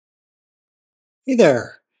Hey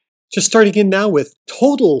there! Just starting in now with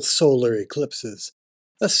total solar eclipses.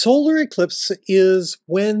 A solar eclipse is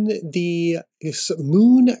when the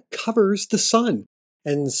moon covers the sun.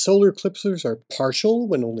 And solar eclipses are partial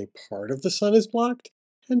when only part of the sun is blocked,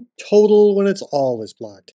 and total when it's all is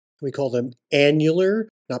blocked. We call them annular,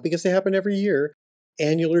 not because they happen every year.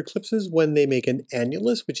 Annular eclipses when they make an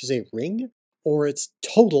annulus, which is a ring, or it's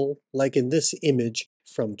total, like in this image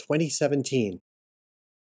from 2017.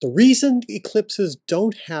 The reason eclipses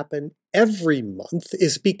don't happen every month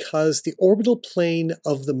is because the orbital plane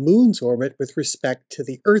of the moon's orbit with respect to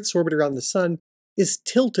the Earth's orbit around the sun is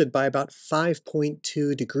tilted by about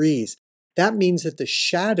 5.2 degrees. That means that the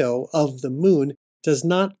shadow of the moon does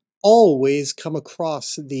not always come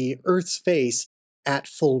across the Earth's face at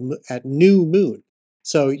new moon.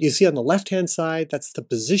 So you see on the left-hand side, that's the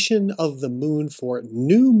position of the moon for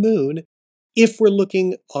new moon, if we're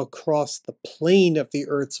looking across the plane of the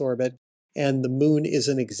Earth's orbit and the moon is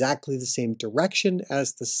in exactly the same direction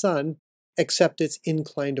as the sun, except it's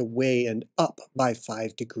inclined away and up by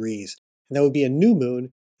 5 degrees. And that would be a new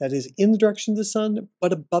moon that is in the direction of the sun,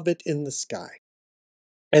 but above it in the sky.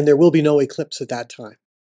 And there will be no eclipse at that time.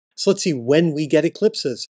 So let's see when we get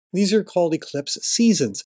eclipses. These are called eclipse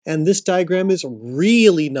seasons, and this diagram is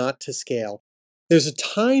really not to scale. There's a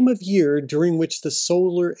time of year during which the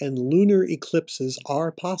solar and lunar eclipses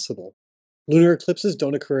are possible. Lunar eclipses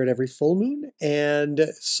don't occur at every full moon, and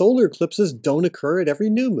solar eclipses don't occur at every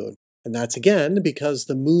new moon. And that's again because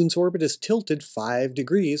the moon's orbit is tilted 5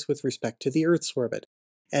 degrees with respect to the Earth's orbit.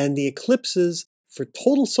 And the eclipses for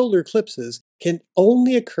total solar eclipses can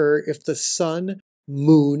only occur if the sun,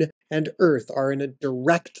 moon, and Earth are in a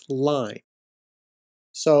direct line.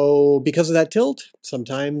 So because of that tilt,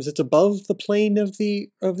 sometimes it's above the plane of the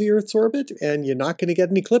Earth's orbit, and you're not going to get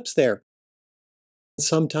an eclipse there.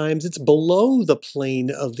 Sometimes it's below the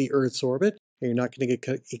plane of the Earth's orbit, and you're not going to get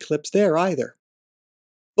an eclipse there either.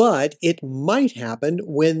 But it might happen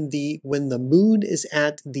when the moon is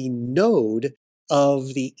at the node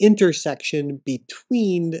of the intersection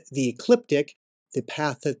between the ecliptic, the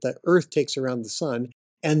path that the Earth takes around the sun,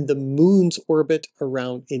 and the moon's orbit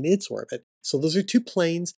around in its orbit. So those are two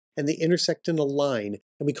planes and they intersect in a line,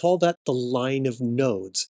 and we call that the line of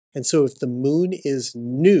nodes. And so if the moon is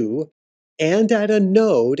new and at a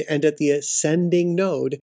node and at the ascending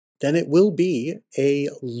node, then it will be a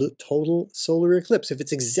total solar eclipse if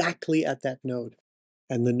it's exactly at that node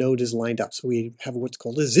and the node is lined up. So we have what's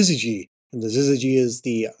called a syzygy, and the syzygy is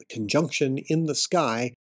the conjunction in the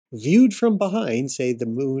sky viewed from behind, say, the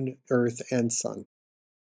moon, Earth, and sun.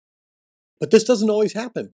 But this doesn't always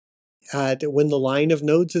happen. When the line of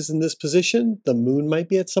nodes is in this position, the moon might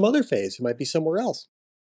be at some other phase. It might be somewhere else.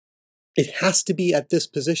 It has to be at this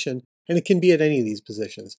position, and it can be at any of these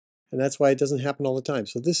positions. And that's why it doesn't happen all the time.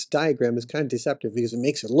 So this diagram is kind of deceptive because it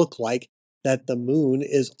makes it look like that the moon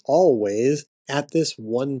is always at this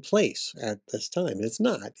one place at this time. It's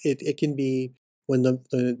not. It can be, when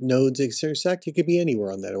the nodes intersect, it could be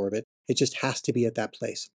anywhere on that orbit. It just has to be at that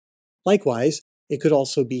place. Likewise, it could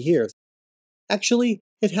also be here. Actually,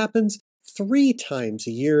 it happens 3 times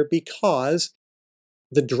a year because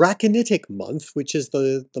the draconitic month, which is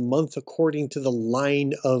the month according to the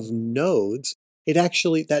line of nodes,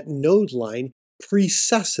 that node line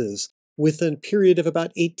precesses with a period of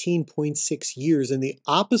about 18.6 years in the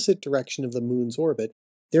opposite direction of the moon's orbit.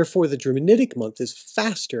 Therefore, the draconitic month is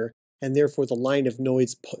faster, and therefore the line of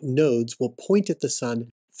nodes will point at the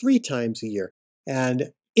sun 3 times a year.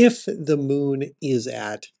 And if the moon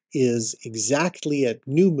is exactly at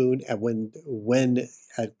new moon at when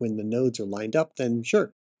the nodes are lined up, then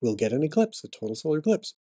sure, we'll get an eclipse, a total solar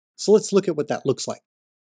eclipse. So let's look at what that looks like.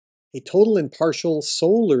 A total and partial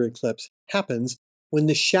solar eclipse happens when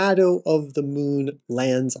the shadow of the moon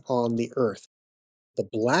lands on the Earth. The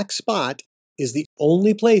black spot is the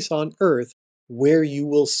only place on Earth where you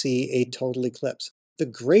will see a total eclipse. The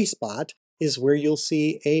gray spot is where you'll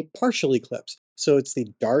see a partial eclipse. So it's the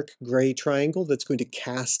dark gray triangle that's going to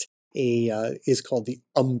cast is called the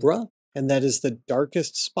Umbra, and that is the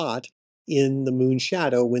darkest spot in the moon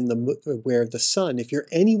shadow where the sun, if you're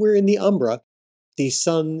anywhere in the Umbra, the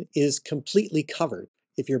sun is completely covered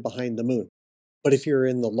if you're behind the moon. But if you're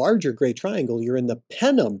in the larger gray triangle, you're in the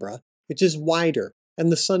penumbra, which is wider,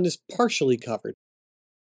 and the sun is partially covered.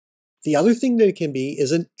 The other thing that it can be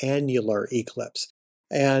is an annular eclipse.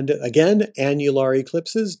 And again, annular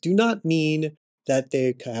eclipses do not mean that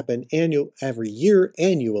they happen every year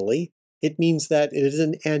annually. It means that it is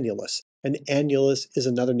an annulus. An annulus is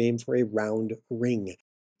another name for a round ring.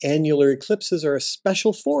 Annular eclipses are a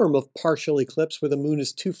special form of partial eclipse where the moon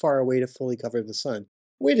is too far away to fully cover the sun.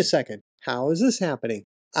 Wait a second, how is this happening?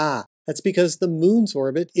 That's because the moon's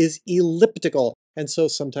orbit is elliptical, and so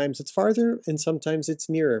sometimes it's farther and sometimes it's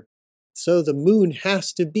nearer. So the moon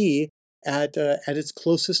has to be at its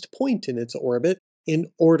closest point in its orbit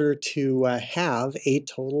in order to have a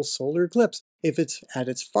total solar eclipse. If it's at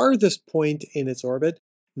its farthest point in its orbit,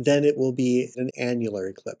 then it will be an annular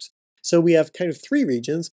eclipse. So we have kind of three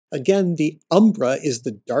regions. Again, the umbra is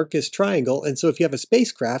the darkest triangle, and so if you have a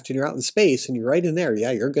spacecraft and you're out in space and you're right in there,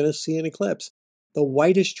 yeah, you're going to see an eclipse. The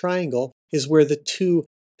whitish triangle is where the two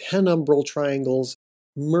penumbral triangles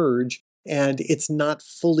merge, and it's not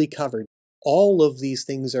fully covered. All of these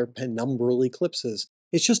things are penumbral eclipses.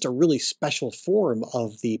 It's just a really special form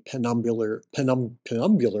of the no, penumbral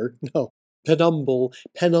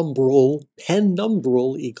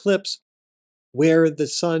eclipse where the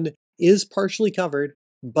sun is partially covered,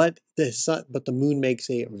 but the moon makes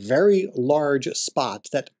a very large spot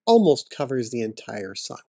that almost covers the entire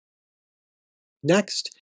sun.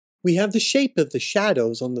 Next, we have the shape of the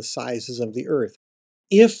shadows on the sizes of the Earth.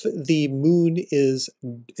 If the moon is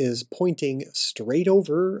pointing straight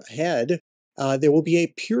overhead, there will be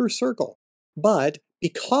a pure circle. But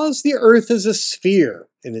because the Earth is a sphere,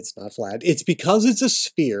 and it's not flat, it's because it's a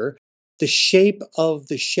sphere, the shape of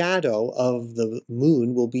the shadow of the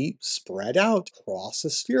moon will be spread out across a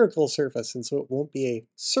spherical surface, and so it won't be a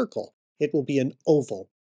circle. It will be an oval.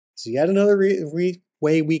 So yet another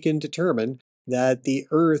way we can determine that the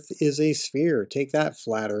Earth is a sphere. Take that,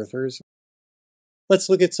 flat earthers. Let's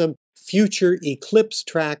look at some future eclipse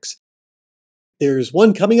tracks. There's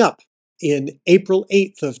one coming up in April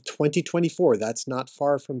 8th of 2024. That's not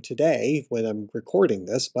far from today when I'm recording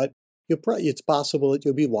this, but it's possible that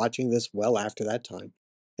you'll be watching this well after that time.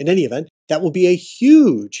 In any event, that will be a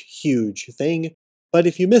huge, huge thing. But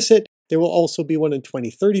if you miss it, there will also be one in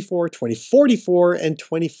 2034, 2044, and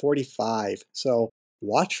 2045. So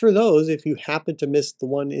watch for those if you happen to miss the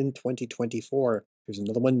one in 2024. There's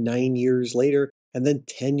another one 9 years later, and then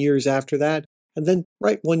 10 years after that, and then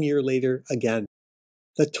right 1 year later again.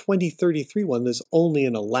 The 2033 one is only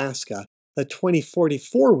in Alaska. The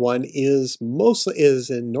 2044 one is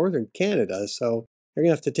in northern Canada, so you're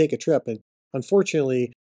gonna have to take a trip. And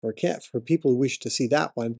unfortunately, for people who wish to see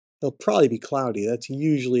that one, it'll probably be cloudy. That's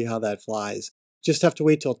usually how that flies. Just have to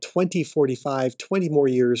wait till 2045, 20 more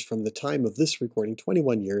years from the time of this recording,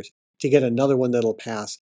 21 years, to get another one that'll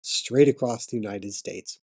pass straight across the United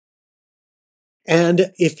States.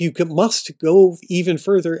 And if you must go even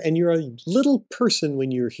further and you're a little person when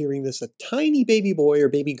you're hearing this, a tiny baby boy or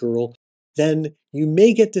baby girl, then you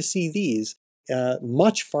may get to see these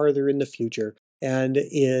much farther in the future. And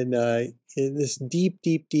in this deep,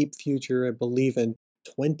 deep, deep future, I believe in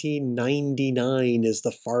 2099 is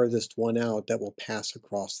the farthest one out that will pass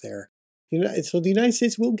across there. So the United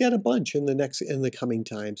States will get a bunch in the coming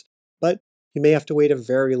times. But you may have to wait a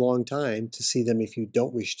very long time to see them if you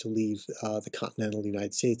don't wish to leave the continental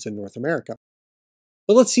United States and North America.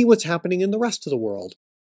 But let's see what's happening in the rest of the world.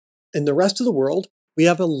 In the rest of the world, we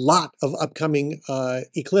have a lot of upcoming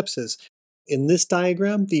eclipses. In this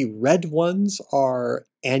diagram, the red ones are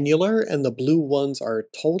annular and the blue ones are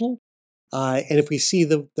total. And if we see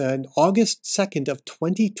the August 2nd of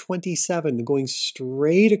 2027 going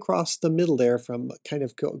straight across the middle there from kind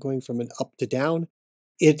of going from an up to down,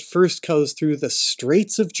 it first goes through the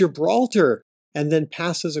Straits of Gibraltar and then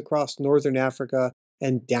passes across northern Africa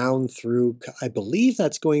and down through, I believe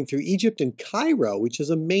that's going through Egypt and Cairo, which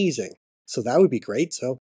is amazing. So that would be great.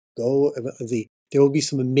 So there will be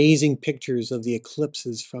some amazing pictures of the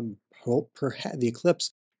eclipses the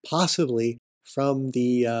eclipse possibly from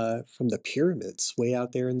the pyramids way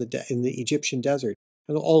out there in the Egyptian desert.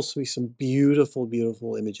 And there'll also be some beautiful,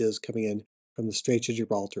 beautiful images coming in from the Straits of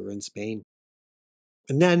Gibraltar in Spain.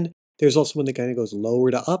 And then there's also one that kind of goes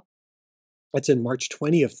lower to up. That's in March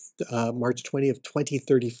 20th,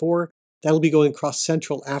 2034. That'll be going across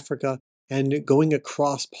Central Africa and going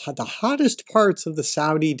across the hottest parts of the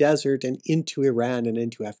Saudi desert and into Iran and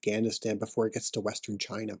into Afghanistan before it gets to Western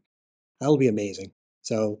China. That'll be amazing.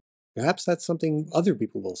 So perhaps that's something other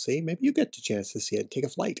people will see. Maybe you get a chance to see it. Take a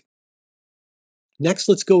flight. Next,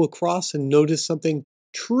 let's go across and notice something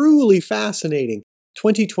truly fascinating.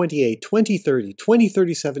 2028, 2030,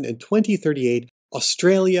 2037, and 2038,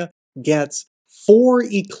 Australia gets 4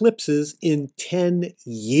 eclipses in 10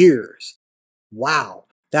 years. Wow,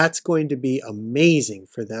 that's going to be amazing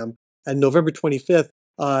for them. And November 25th,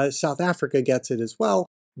 South Africa gets it as well,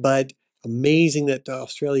 but amazing that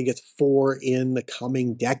Australia gets 4 in the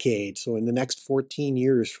coming decade. So in the next 14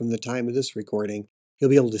 years from the time of this recording, you'll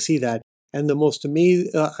be able to see that. And the most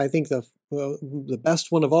amazing, I think the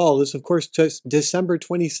best one of all is, of course, just December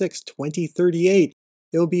 26, 2038.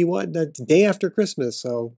 It'll be the day after Christmas.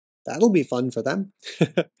 So That'll be fun for them.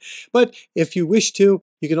 But if you wish to,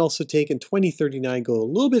 you can also take in 2039, go a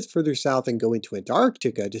little bit further south and go into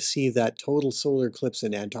Antarctica to see that total solar eclipse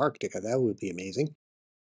in Antarctica. That would be amazing.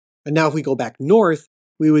 And now if we go back north,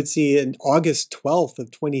 we would see in August 12th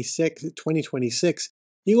of 2026,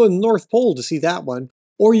 you go to the North Pole to see that one,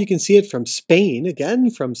 or you can see it from Spain,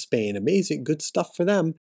 again from Spain. Amazing, good stuff for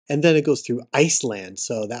them. And then it goes through Iceland,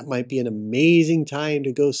 so that might be an amazing time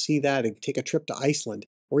to go see that and take a trip to Iceland,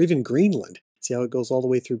 or even Greenland. See how it goes all the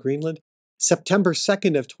way through Greenland? September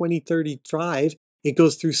 2nd of 2035, it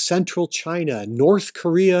goes through central China, North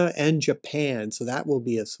Korea, and Japan. So that will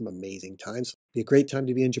be some amazing times. Be a great time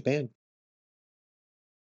to be in Japan.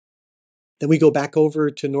 Then we go back over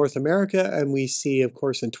to North America and we see, of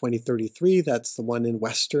course, in 2033, that's the one in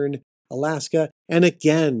Western Alaska. And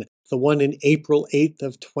again, the one in April 8th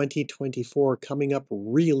of 2024 coming up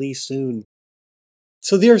really soon.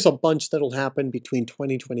 So there's a bunch that'll happen between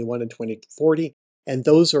 2021 and 2040. And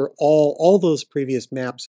those are all those previous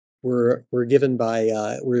maps were given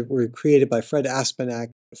by, were created by Fred Aspanak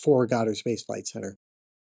for Goddard Space Flight Center.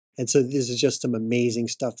 And so this is just some amazing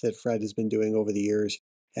stuff that Fred has been doing over the years.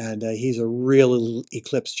 And he's a real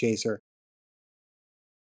eclipse chaser.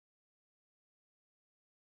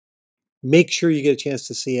 Make sure you get a chance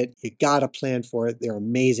to see it. You got to plan for it. They're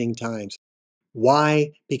amazing times.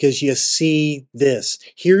 Why? Because you see this.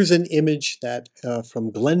 Here's an image that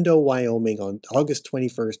from Glendo, Wyoming on August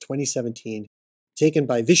 21st, 2017, taken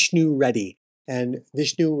by Vishnu Reddy. And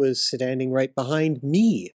Vishnu was standing right behind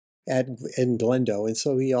me in Glendo. And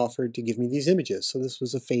so he offered to give me these images. So this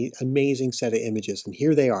was an amazing set of images. And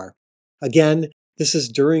here they are. Again, this is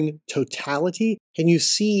during totality. And you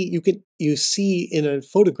see in a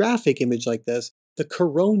photographic image like this, the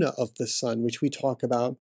corona of the sun, which we talk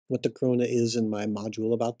about what the corona is in my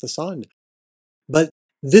module about the sun. But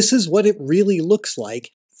this is what it really looks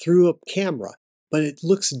like through a camera. But it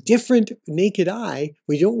looks different naked eye.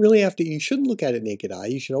 We don't really have to, you shouldn't look at it naked eye.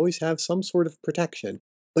 You should always have some sort of protection.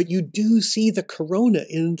 But you do see the corona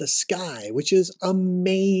in the sky, which is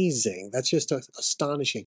amazing. That's just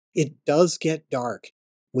astonishing. It does get dark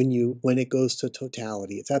when it goes to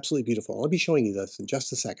totality. It's absolutely beautiful. I'll be showing you this in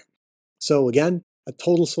just a second. So again, a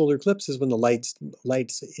total solar eclipse is when the lights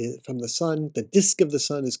from the sun, the disk of the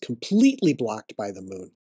sun is completely blocked by the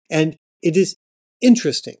moon. And it is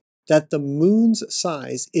interesting that the moon's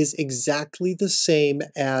size is exactly the same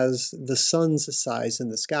as the sun's size in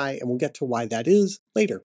the sky, and we'll get to why that is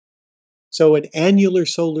later. So an annular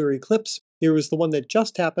solar eclipse, there was the one that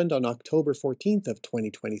just happened on October 14th of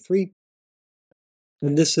 2023.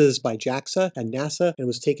 And this is by JAXA and NASA and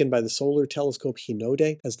was taken by the solar telescope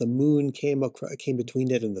Hinode as the moon came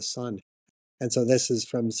between it and the sun. And so this is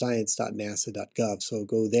from science.nasa.gov. So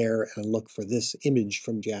go there and look for this image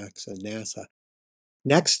from JAXA and NASA.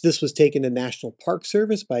 Next, this was taken in National Park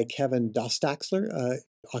Service by Kevin Dostaxler,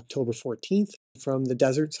 October 14th from the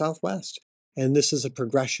desert Southwest. And this is a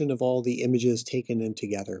progression of all the images taken in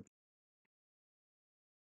together.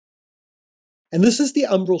 And this is the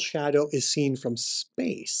umbral shadow is seen from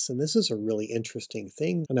space. And this is a really interesting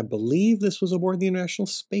thing. And I believe this was aboard the International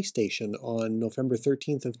Space Station on November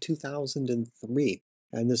 13th of 2003.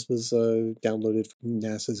 And this was downloaded from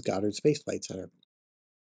NASA's Goddard Space Flight Center.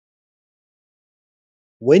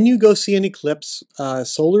 When you go see an eclipse,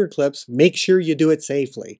 solar eclipse, make sure you do it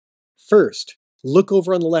safely. First, look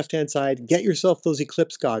over on the left-hand side, get yourself those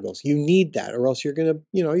eclipse goggles. You need that, or else you're going to,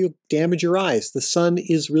 you'll damage your eyes. The sun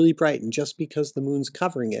is really bright, and just because the moon's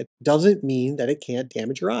covering it doesn't mean that it can't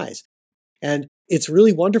damage your eyes. And it's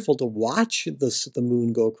really wonderful to watch the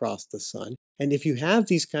moon go across the sun. And if you have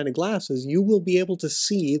these kind of glasses, you will be able to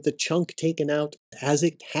see the chunk taken out as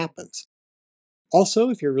it happens.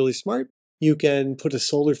 Also, if you're really smart, you can put a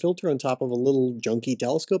solar filter on top of a little junky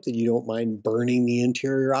telescope that you don't mind burning the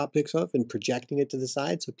interior optics of and projecting it to the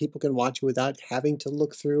side so people can watch it without having to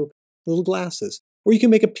look through little glasses. Or you can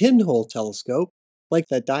make a pinhole telescope, like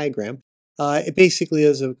that diagram. It basically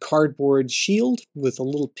is a cardboard shield with a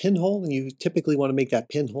little pinhole, and you typically want to make that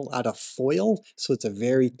pinhole out of foil, so it's a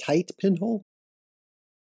very tight pinhole.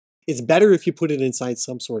 It's better if you put it inside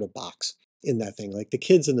some sort of box in that thing. Like the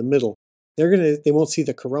kids in the middle, they won't see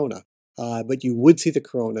the corona. But you would see the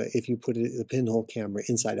corona if you put the pinhole camera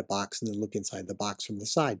inside a box and then look inside the box from the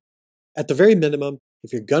side. At the very minimum,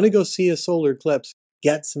 if you're going to go see a solar eclipse,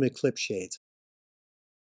 get some eclipse shades.